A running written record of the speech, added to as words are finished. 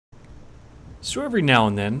So every now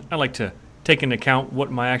and then, I like to take into account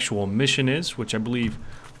what my actual mission is, which I believe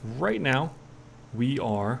right now we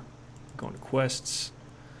are going to quests.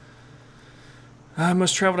 I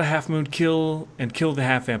must travel to Half Moon, kill the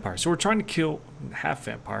half vampire. So we're trying to kill half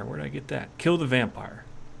vampire. Where did I get that? Kill the vampire,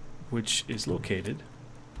 which is located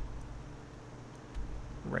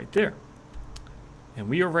right there. And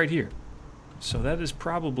we are right here. So that is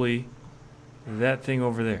probably that thing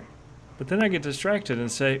over there. But then I get distracted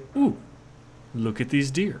and say, ooh, look at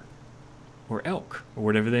these deer. Or elk, or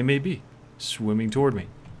whatever they may be, swimming toward me.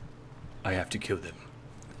 I have to kill them.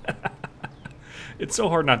 It's so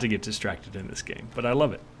hard not to get distracted in this game, but I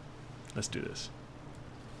love it. Let's do this.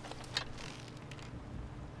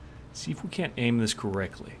 See if we can't aim this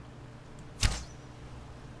correctly.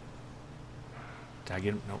 Did I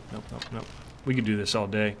get him? Nope, nope, nope, nope. We could do this all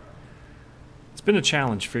day. It's been a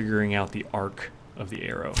challenge figuring out the arc of the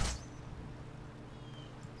arrow.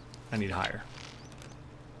 I need higher.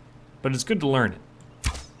 But it's good to learn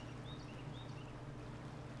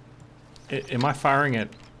it. Am I firing at...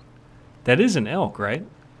 That is an elk, right?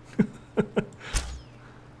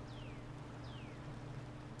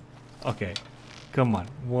 Okay. Come on.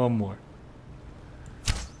 One more.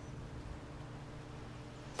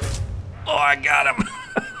 Oh, I got him!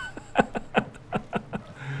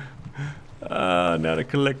 Now to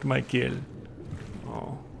collect my kill.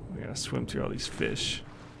 Oh, we gotta swim through all these fish.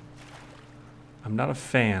 I'm not a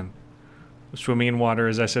fan of swimming in water,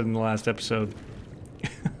 as I said in the last episode.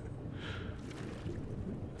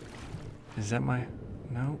 Is that my...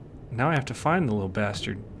 No. Now I have to find the little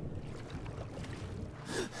bastard.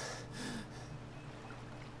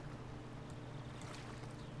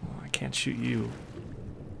 Oh, I can't shoot you.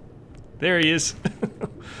 There he is.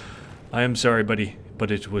 I am sorry, buddy, but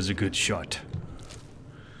it was a good shot.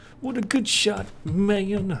 What a good shot,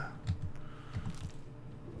 man.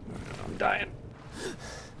 I'm dying.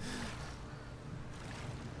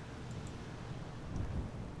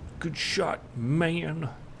 Good shot, man.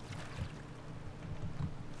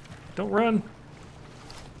 Don't run.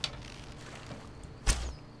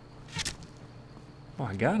 Oh,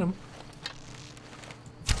 I got him.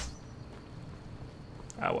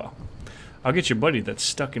 Ah, well. I'll get your buddy that's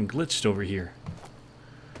stuck and glitched over here.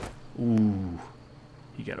 Ooh.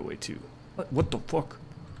 He got away too. What the fuck?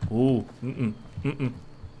 Ooh. Mm-mm. Mm-mm.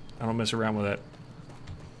 I don't mess around with that.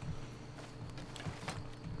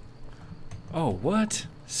 Oh, what?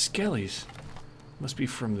 Skellies. Must be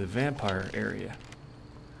from the vampire area.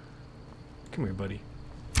 Come here, buddy.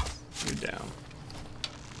 You're down.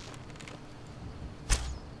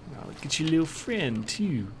 Now look at your little friend,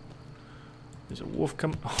 too. There's a wolf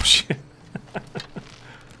coming. Oh, shit.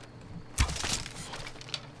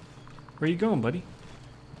 Where you going, buddy?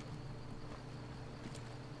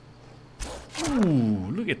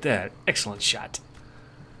 Ooh, look at that. Excellent shot.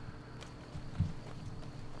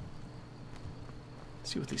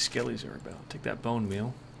 See what these skellies are about. Take that bone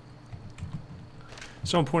meal.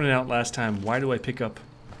 Someone pointed out last time, why do I pick up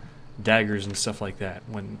daggers and stuff like that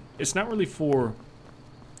when it's not really for...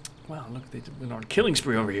 Wow, look, they went on a killing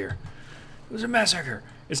spree over here. It was a massacre.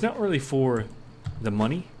 It's not really for the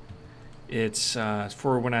money. It's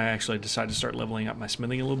for when I actually decide to start leveling up my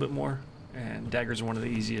smithing a little bit more. And daggers are one of the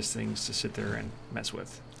easiest things to sit there and mess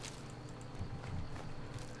with.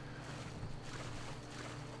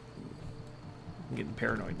 I'm getting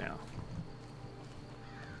paranoid now.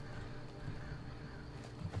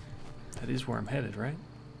 That is where I'm headed, right?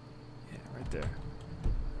 Yeah, right there.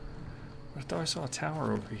 I thought I saw a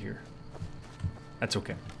tower over here. That's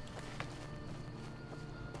okay.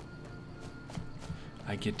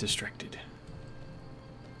 I get distracted.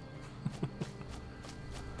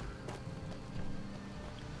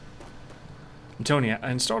 I'm telling you,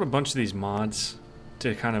 I installed a bunch of these mods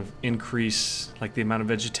to kind of increase like the amount of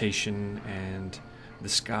vegetation and the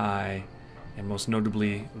sky, and most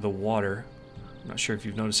notably the water. I'm not sure if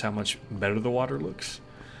you've noticed how much better the water looks,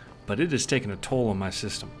 but it has taken a toll on my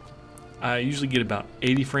system. I usually get about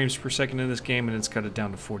 80 frames per second in this game, and it's cut it down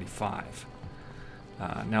to 45.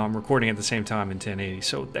 Now I'm recording at the same time in 1080,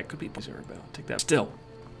 so that could be about. Take that. Still,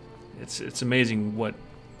 it's amazing what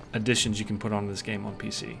additions you can put on this game on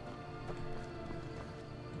PC.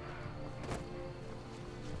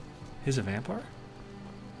 He's a vampire?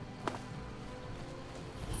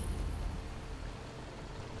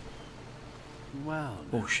 Well,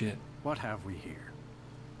 oh shit. What have we here?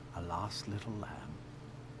 A lost little lamb.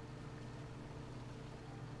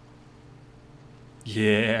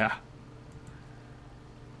 Yeah.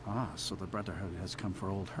 Ah, so the Brotherhood has come for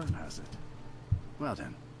old Hearn, has it? Well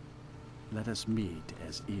then, let us meet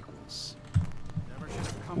as equals.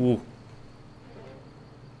 Ooh.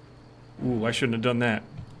 Ooh, I shouldn't have done that.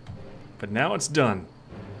 But now it's done.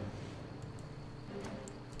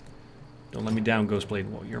 Don't let me down, Ghostblade.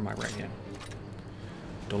 Well, you're my right hand.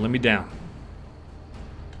 Don't let me down.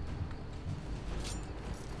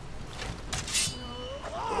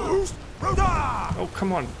 Oh,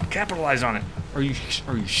 come on. Capitalize on it. Are you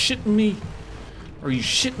shitting me? Are you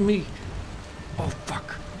shitting me? Oh,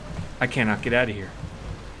 fuck. I cannot get out of here.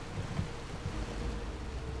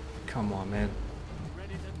 Come on, man.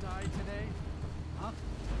 Ready to die today? Huh?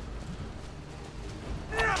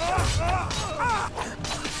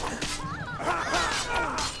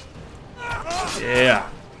 Yeah.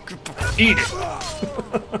 Eat it.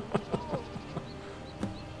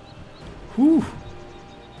 Whew.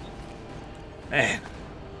 Man.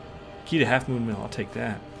 Key to Half Moon Mill. I'll take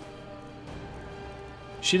that.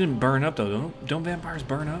 She didn't burn up, though. Don't vampires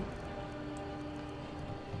burn up?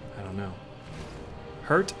 I don't know.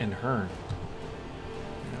 Hurt and Hearn.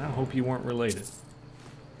 And I hope you weren't related.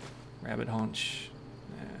 Rabbit Haunch.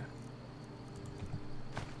 Yeah.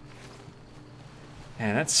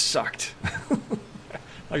 Man, that sucked.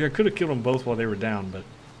 Like, I could have killed them both while they were down, but...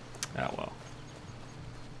 oh, well.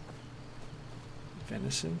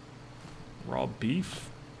 Venison. Raw beef.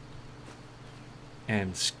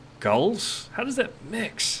 And skulls? How does that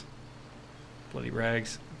mix? Bloody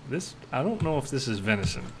rags. This... I don't know if this is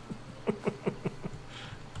venison.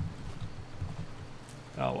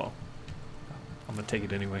 Oh, well. I'm gonna take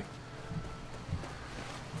it anyway.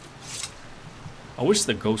 I wish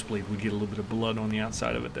the Ghostblade would get a little bit of blood on the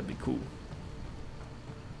outside of it. That'd be cool.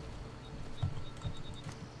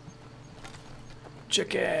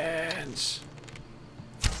 Chickens!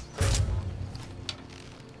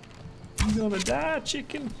 You gonna die,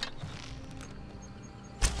 chicken?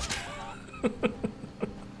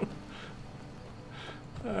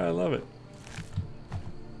 I love it.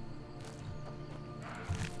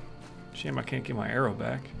 Shame I can't get my arrow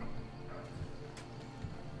back.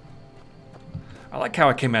 I like how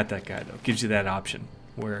I came at that guy, though. Gives you that option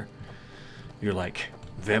where you're like,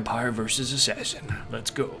 vampire versus assassin.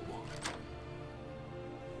 Let's go.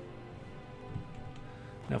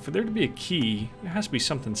 Now, for there to be a key, there has to be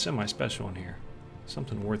something semi-special in here.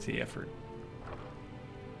 Something worth the effort.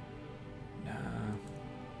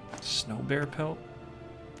 Snow bear pelt?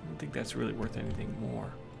 I don't think that's really worth anything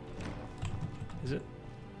more. Is it?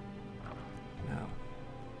 No.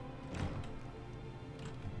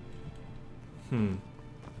 I'm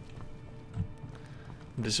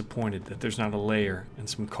disappointed that there's not a layer and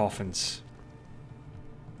some coffins.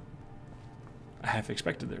 I half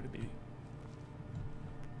expected there to be.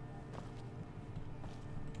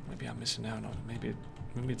 Maybe I'm missing out on it. Maybe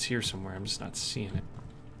it's here somewhere. I'm just not seeing it.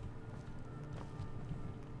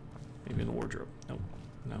 Maybe in the wardrobe. Nope.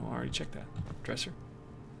 No, I already checked that. Dresser.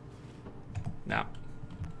 No.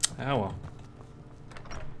 Oh well.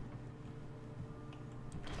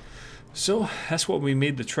 So, that's what we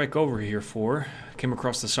made the trek over here for. Came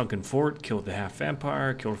across the sunken fort, killed the half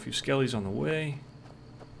vampire, killed a few skellies on the way.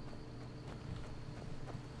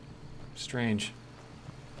 Strange.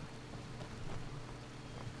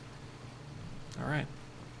 Alright.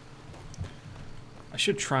 I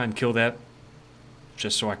should try and kill that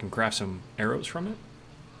just so I can craft some arrows from it.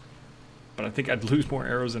 But I think I'd lose more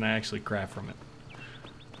arrows than I actually craft from it.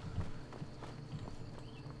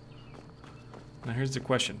 Now here's the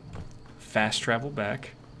question. Fast travel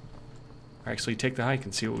back, or actually take the hike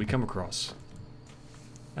and see what we come across?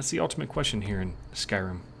 That's the ultimate question here in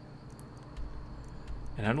Skyrim.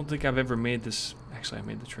 And I don't think I've ever made this... Actually, I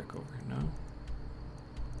made the trek over, no?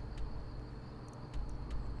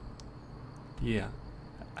 Yeah.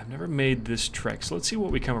 I've never made this trek, so let's see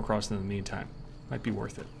what we come across in the meantime. Might be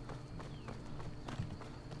worth it.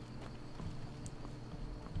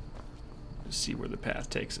 Just see where the path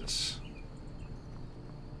takes us.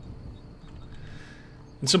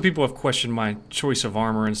 And some people have questioned my choice of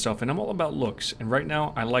armor and stuff, and I'm all about looks. And right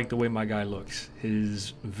now, I like the way my guy looks.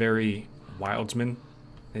 His very wildsman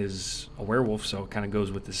is a werewolf, so it kind of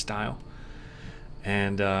goes with his style.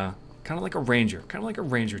 And kind of like a ranger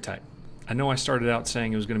type. I know I started out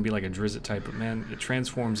saying it was going to be like a Drizzt type, but man, it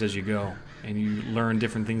transforms as you go, and you learn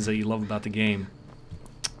different things that you love about the game.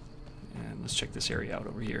 And let's check this area out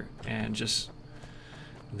over here. And just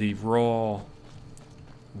the raw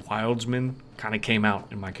wildsman kind of came out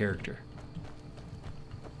in my character.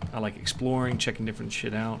 I like exploring, checking different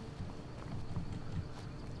shit out,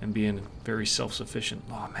 and being very self-sufficient.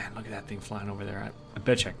 Oh man, look at that thing flying over there. I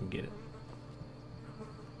bet you I can get it.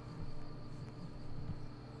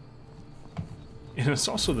 And it's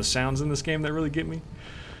also the sounds in this game that really get me.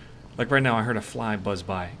 Like right now, I heard a fly buzz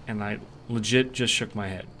by, and I legit just shook my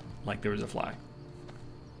head like there was a fly.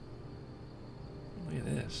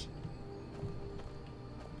 this.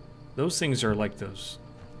 Those things are like those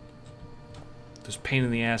pain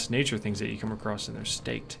in the ass nature things that you come across and they're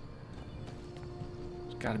staked.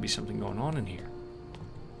 There's got to be something going on in here.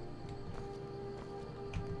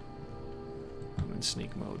 I'm in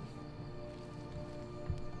sneak mode.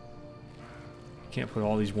 Can't put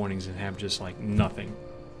all these warnings and have just like nothing.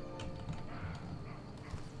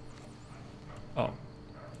 Oh.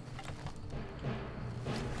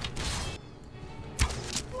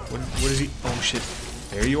 What is he? Oh shit.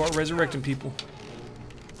 There you are, resurrecting people.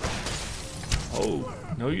 Oh,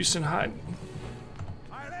 no use in hiding.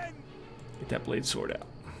 Get that blade sword out.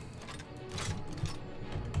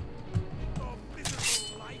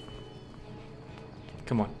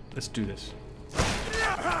 Come on, let's do this.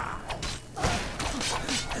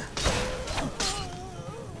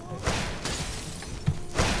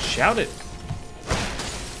 Shout it.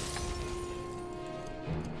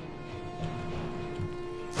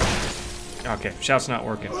 Okay, shout's not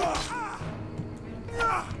working.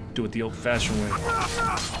 Do it the old-fashioned way.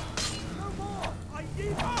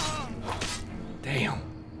 Damn.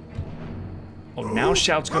 Oh, now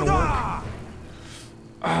shout's gonna work.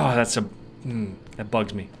 Oh, that's a... that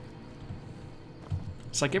bugs me.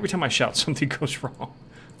 It's like every time I shout, something goes wrong.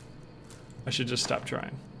 I should just stop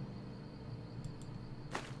trying.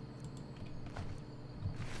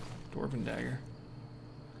 Dwarven dagger.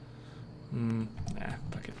 Nah,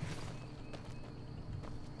 fuck it.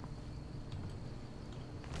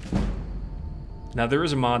 Now there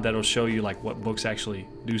is a mod that'll show you like what books actually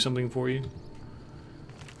do something for you.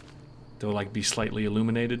 They'll like be slightly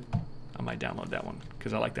illuminated. I might download that one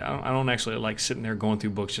because I like that. I don't actually like sitting there going through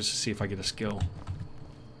books just to see if I get a skill.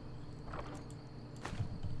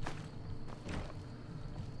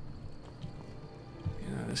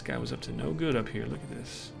 Yeah, this guy was up to no good up here. Look at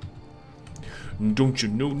this. Don't you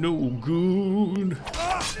know no good?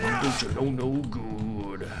 Don't you know no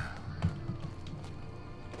good?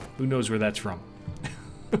 Who knows where that's from?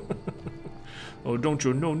 Oh, don't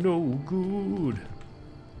you know no good?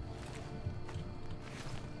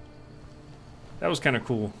 That was kind of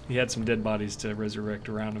cool. He had some dead bodies to resurrect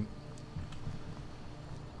around him.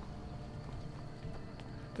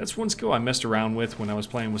 That's one skill I messed around with when I was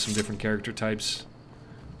playing with some different character types.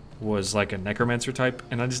 Was like a Necromancer type,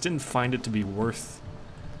 and I just didn't find it to be worth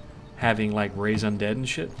having like raise undead and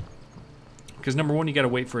shit. Because number one, you gotta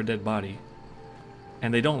wait for a dead body,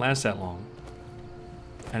 and they don't last that long.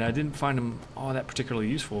 And I didn't find them all that particularly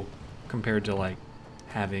useful compared to like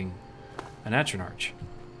having an Atronarch.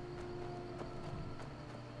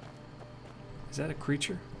 Is that a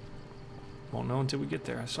creature? Won't know until we get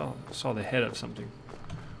there. I saw the head of something.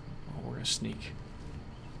 Oh, we're gonna sneak.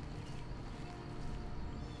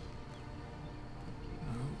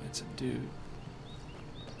 Oh, it's a dude.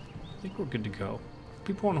 I think we're good to go.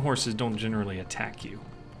 People on horses don't generally attack you.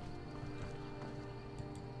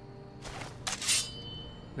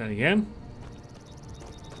 Then again.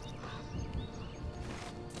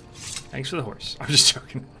 Thanks for the horse. I'm just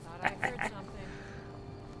joking. I thought I heard something.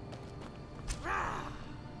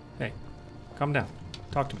 Hey, calm down.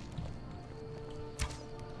 Talk to me.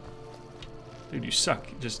 Dude, you suck.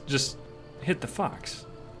 Just hit the fox.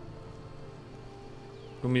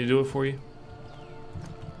 Want me to do it for you?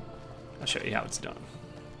 I'll show you how it's done.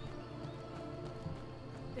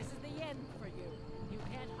 This is the end for you. You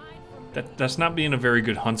can't hide from me. That's not being a very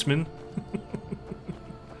good huntsman.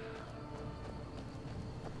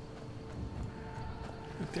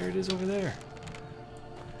 Look, there it is over there.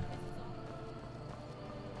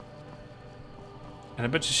 And I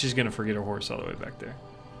bet you she's gonna forget her horse all the way back there.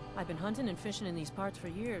 I've been hunting and fishing in these parts for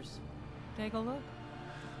years. Take a look.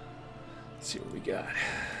 Let's see what we got.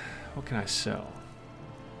 What can I sell?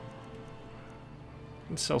 I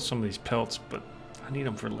can sell some of these pelts, but I need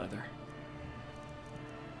them for leather.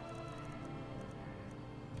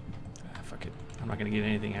 Ah, fuck it. I'm not gonna get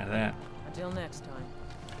anything out of that. Until next time.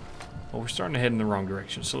 Well, we're starting to head in the wrong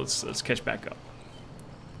direction, so let's catch back up.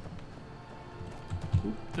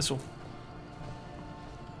 Ooh, this'll.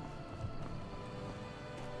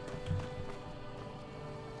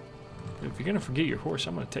 If you're gonna forget your horse,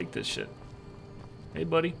 I'm gonna take this shit. Hey,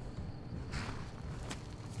 buddy.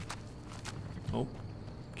 Oh,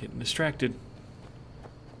 getting distracted.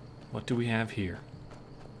 What do we have here?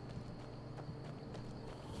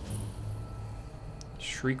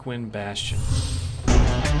 Shriekwind Bastion.